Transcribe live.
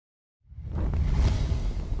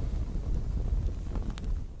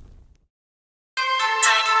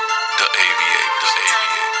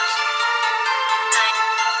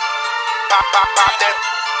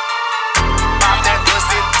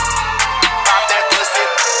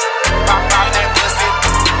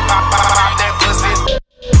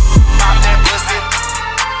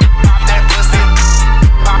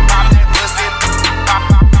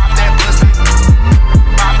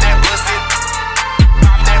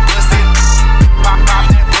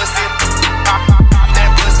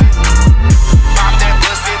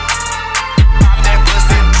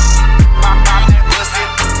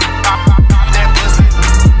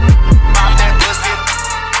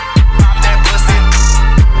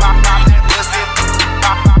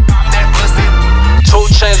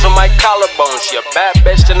She a bad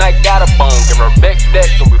bitch, then I got a bone. Give her a big dick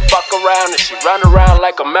and we fuck around, and she run around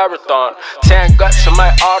like a marathon. 10 guts in my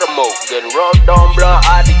automobile, getting rolled on blunt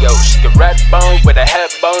adios. Get red bone with a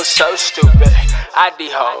head bone, so stupid.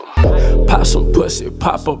 ID home. Pop some pussy,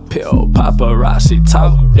 pop a pill, paparazzi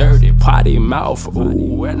talk dirty, potty mouth,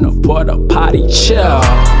 ooh, and a porta potty chill.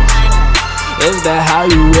 Is that how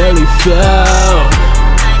you really feel?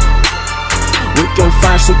 We can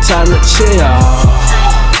find some time to chill.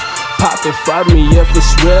 Pop it for me if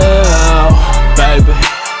it's real, baby.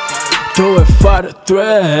 Do it for the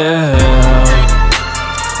thrill.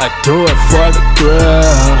 I do it for the thrill,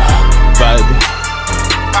 baby.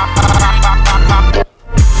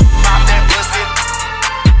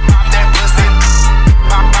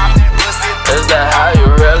 Is that how you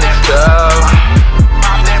really feel?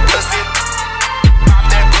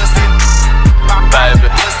 Baby,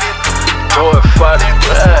 do it for the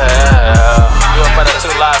thrill. Do it for the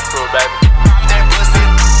 2 Live crew, baby.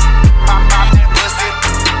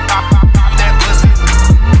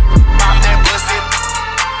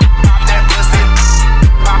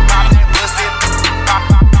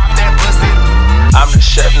 I'm the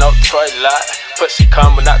shit, no toilet. Pussy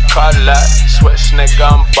come when I call that. Switch nigga,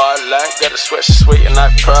 I'm ballin'. Get a switch sweet and I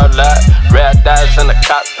pearl that. Red eyes in the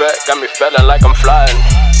cockpit, got me feeling like I'm flying.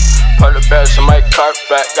 Polar bears on my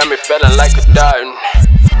carpet, got me feeling like a dying.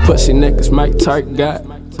 Pussy niggas my target.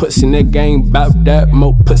 Pussy nigga ain't bout that.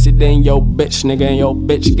 More pussy than your bitch, nigga, and your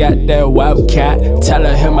bitch got that wildcat. Tell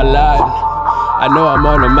her him I lied. I know I'm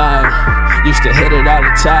on the mind. Used to hit it all the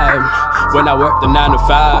time when I worked the 9 to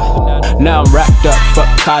 5. Now I'm wrapped up, fuck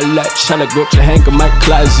college. Hella Gucci hang in my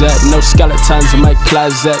closet. No skeletons in my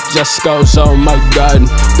closet. Just goes on my gun.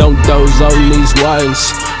 Don't doze on these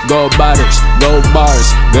ones. Gold bottles, gold bars.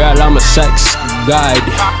 Girl, I'm a sex guide,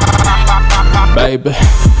 baby.